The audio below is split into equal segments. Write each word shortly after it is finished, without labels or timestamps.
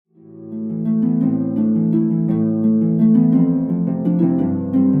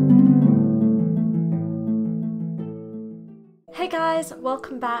guys,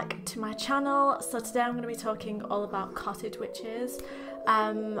 welcome back to my channel. So today I'm going to be talking all about cottage witches.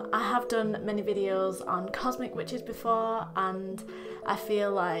 I have done many videos on cosmic witches before, and I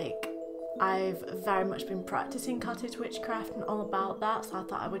feel like I've very much been practicing cottage witchcraft and all about that, so I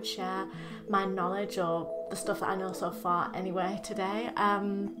thought I would share my knowledge, or the stuff that I know so far anyway, today.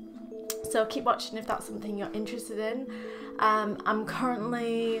 So keep watching if that's something you're interested in. I'm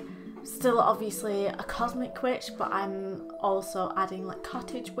currently still obviously a cosmic witch, but I'm also adding like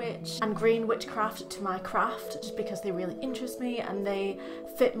cottage witch and green witchcraft to my craft just because they really interest me and they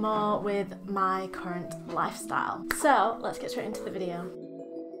fit more with my current lifestyle. So let's get straight into the video.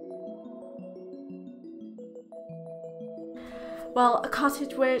 Well, a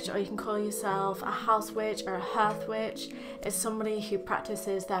cottage witch, or you can call yourself a house witch or a hearth witch, is somebody who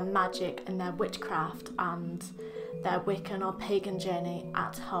practices their magic and their witchcraft and their Wiccan or pagan journey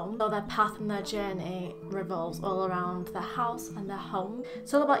at home. So their path and their journey revolves all around their house and their home.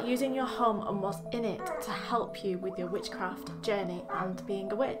 It's all about using your home and what's in it to help you with your witchcraft journey and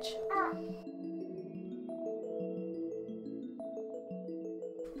being a witch.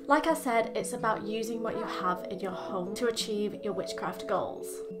 Like I said, it's about using what you have in your home to achieve your witchcraft goals.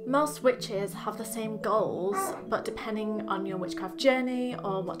 Most witches have the same goals, but depending on your witchcraft journey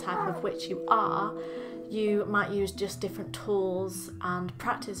or what type of witch you are, you might use just different tools and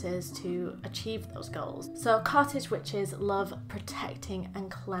practices to achieve those goals. So cottage witches love protecting and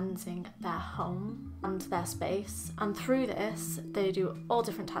cleansing their home and their space, and through this they do all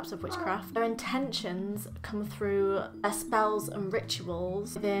different types of witchcraft. Their intentions come through their spells and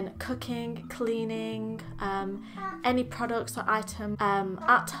rituals within cooking, cleaning, any products or item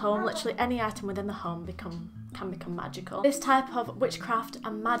at home. Literally any item within the home can become magical. This type of witchcraft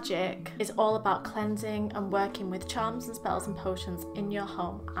and magic is all about cleansing and working with charms and spells and potions in your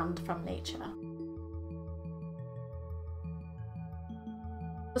home and from nature.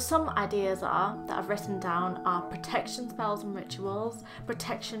 Some ideas that I've written down are protection spells and rituals,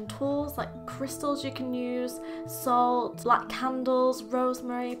 protection tools like crystals you can use, salt, black candles,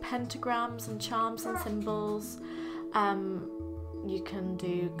 rosemary, pentagrams and charms and symbols. You can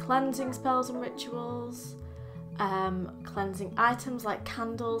do cleansing spells and rituals, cleansing items like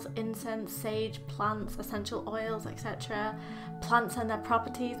candles, incense, sage, plants, essential oils, etc. Plants and their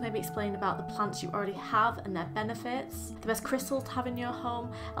properties, maybe explain about the plants you already have and their benefits. The best crystals to have in your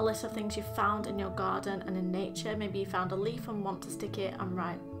home, a list of things you found in your garden and in nature. Maybe you found a leaf and want to stick it in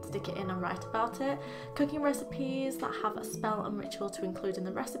and write about it. Cooking recipes that have a spell and ritual to include in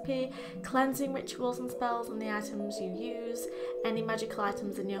the recipe. Cleansing rituals and spells and the items you use. Any magical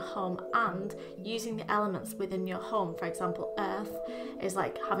items in your home, and using the elements within your home. For example, earth is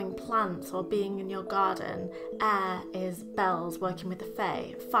like having plants or being in your garden. Air is bells, working with the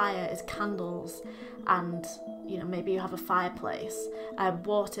fae. Fire is candles, and maybe you have a fireplace.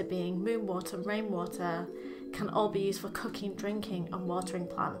 Water being moon water, rainwater, can all be used for cooking, drinking and watering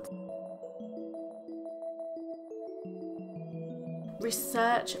plants.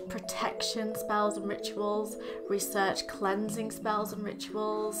 Research protection spells and rituals, research cleansing spells and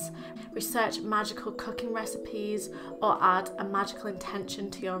rituals, research magical cooking recipes or add a magical intention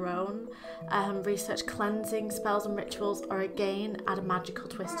to your own, research cleansing spells and rituals, or again add a magical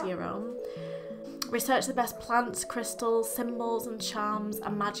twist to your own. Research the best plants, crystals, symbols and charms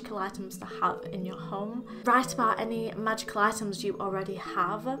and magical items to have in your home. Write about any magical items you already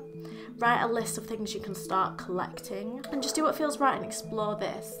have. Write a list of things you can start collecting, and just do what feels right and explore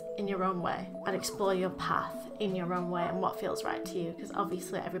this in your own way, and explore your path in your own way and what feels right to you, because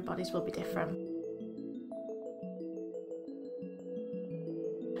obviously everybody's will be different.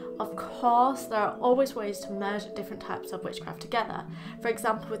 Of course, there are always ways to merge different types of witchcraft together. For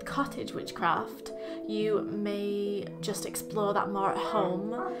example, with cottage witchcraft, you may just explore that more at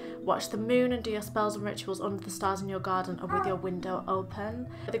home, watch the moon and do your spells and rituals under the stars in your garden or with your window open.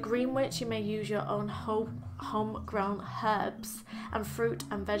 With the green witch, you may use your own homegrown herbs and fruit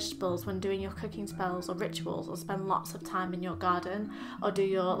and vegetables when doing your cooking spells or rituals, or spend lots of time in your garden or do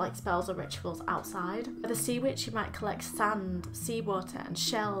your spells or rituals outside. With the sea witch, you might collect sand, seawater and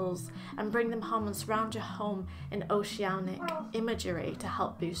shells and bring them home and surround your home in oceanic imagery to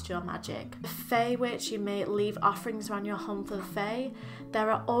help boost your magic. The fae witch, you may leave offerings around your home for the fae.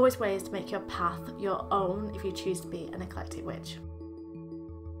 There are always ways to make your path your own if you choose to be an eclectic witch.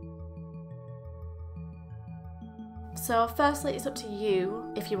 So firstly, it's up to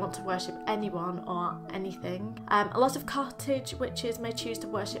you if you want to worship anyone or anything. A lot of cottage witches may choose to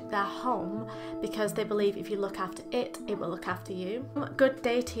worship their home because they believe if you look after it, it will look after you. Good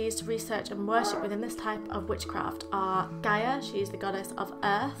deities to research and worship within this type of witchcraft are Gaia, she's the goddess of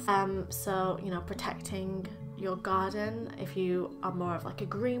earth, so protecting your garden. If you are more of like a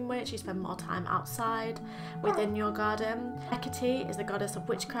green witch, you spend more time outside within your garden. Hecate is the goddess of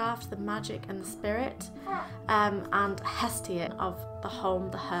witchcraft, the magic and the spirit, and Hestia of the home,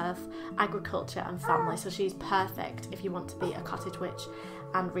 the hearth, agriculture and family. So she's perfect if you want to be a cottage witch,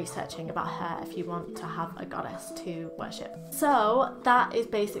 and researching about her if you want to have a goddess to worship. So that is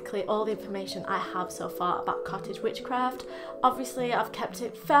basically all the information I have so far about cottage witchcraft. Obviously I've kept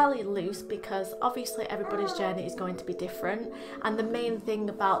it fairly loose because obviously everybody's journey is going to be different, and the main thing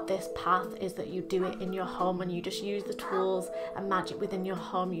about this path is that you do it in your home and you just use the tools and magic within your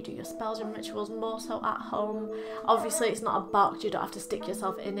home. You do your spells and rituals more so at home. Obviously it's not a box, you don't have to stick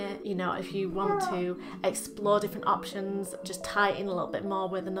yourself in it. You know, if you want to explore different options, just tie it in a little bit more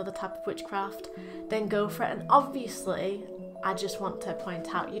with another type of witchcraft, then go for it. And obviously I just want to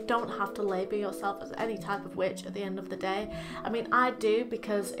point out, you don't have to label yourself as any type of witch at the end of the day. I mean, I do,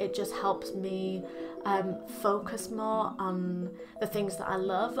 because it just helps me focus more on the things that I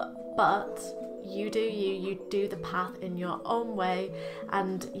love, but you do you do the path in your own way,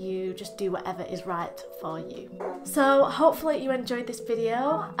 and you just do whatever is right for you. So hopefully you enjoyed this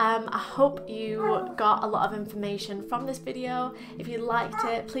video. I hope you got a lot of information from this video. If you liked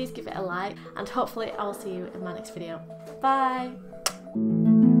it, please give it a like, and hopefully I will see you in my next video. Bye!